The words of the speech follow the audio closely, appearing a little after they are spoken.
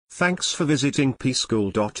Thanks for visiting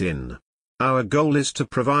PSchool.in. Our goal is to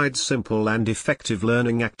provide simple and effective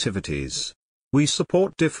learning activities. We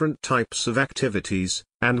support different types of activities,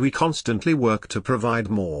 and we constantly work to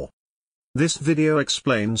provide more. This video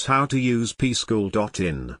explains how to use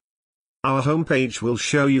PSchool.in. Our homepage will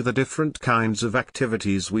show you the different kinds of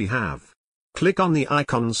activities we have. Click on the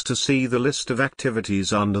icons to see the list of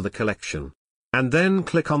activities under the collection. And then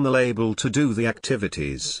click on the label to do the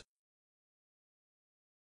activities.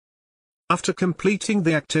 After completing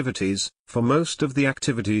the activities, for most of the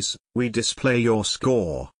activities, we display your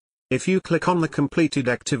score. If you click on the completed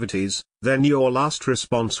activities, then your last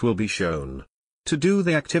response will be shown. To do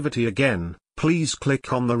the activity again, please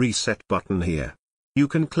click on the reset button here. You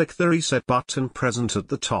can click the reset button present at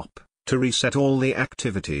the top, to reset all the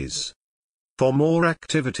activities. For more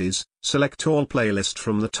activities, select all playlist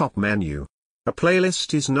from the top menu. A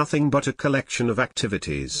playlist is nothing but a collection of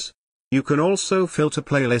activities. You can also filter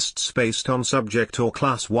playlists based on subject or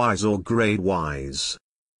class-wise or grade-wise.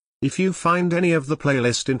 If you find any of the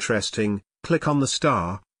playlist interesting, click on the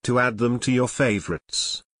star, to add them to your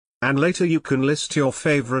favorites. And later you can list your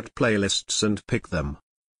favorite playlists and pick them.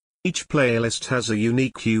 Each playlist has a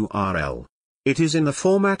unique URL. It is in the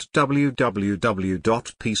format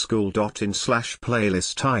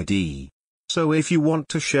www.pschool.in/playlist-id. So if you want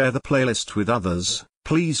to share the playlist with others,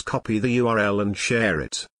 please copy the URL and share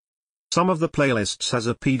it. Some of the playlists has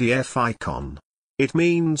a PDF icon. It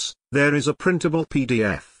means, there is a printable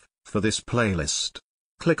PDF, for this playlist.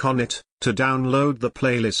 Click on it, to download the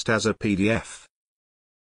playlist as a PDF.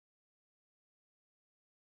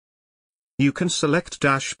 You can select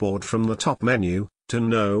Dashboard from the top menu, to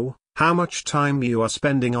know how much time you are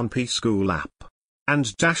spending on PSchool app.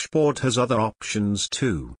 And Dashboard has other options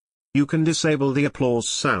too. You can disable the applause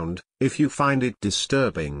sound, if you find it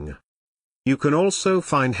disturbing. You can also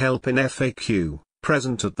find help in FAQ,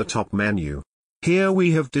 present at the top menu. Here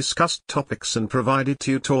we have discussed topics and provided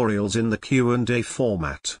tutorials in the Q&A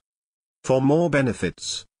format. For more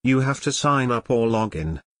benefits, you have to sign up or log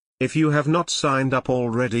in. If you have not signed up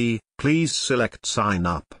already, please select Sign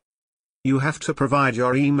Up. You have to provide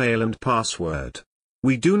your email and password.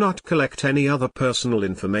 We do not collect any other personal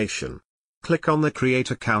information. Click on the Create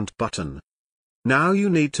Account button. Now you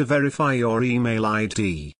need to verify your email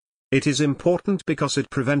ID. It is important because it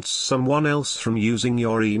prevents someone else from using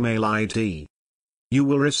your email ID. You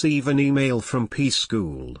will receive an email from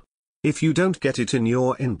PSchool. If you don't get it in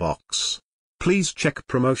your inbox, please check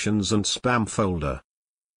Promotions and Spam folder.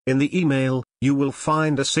 In the email, you will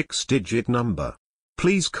find a 6-digit number.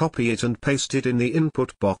 Please copy it and paste it in the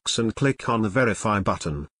input box and click on the Verify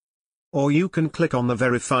button. Or you can click on the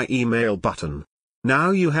Verify Email button.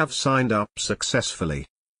 Now you have signed up successfully.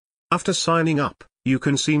 After signing up, you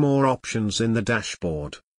can see more options in the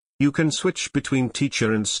dashboard. You can switch between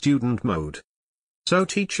teacher and student mode. So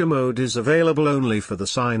teacher mode is available only for the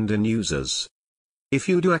signed-in users. If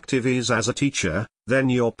you do activities as a teacher, then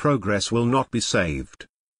your progress will not be saved.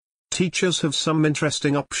 Teachers have some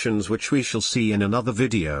interesting options which we shall see in another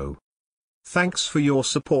video. Thanks for your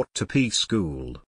support to PSchool.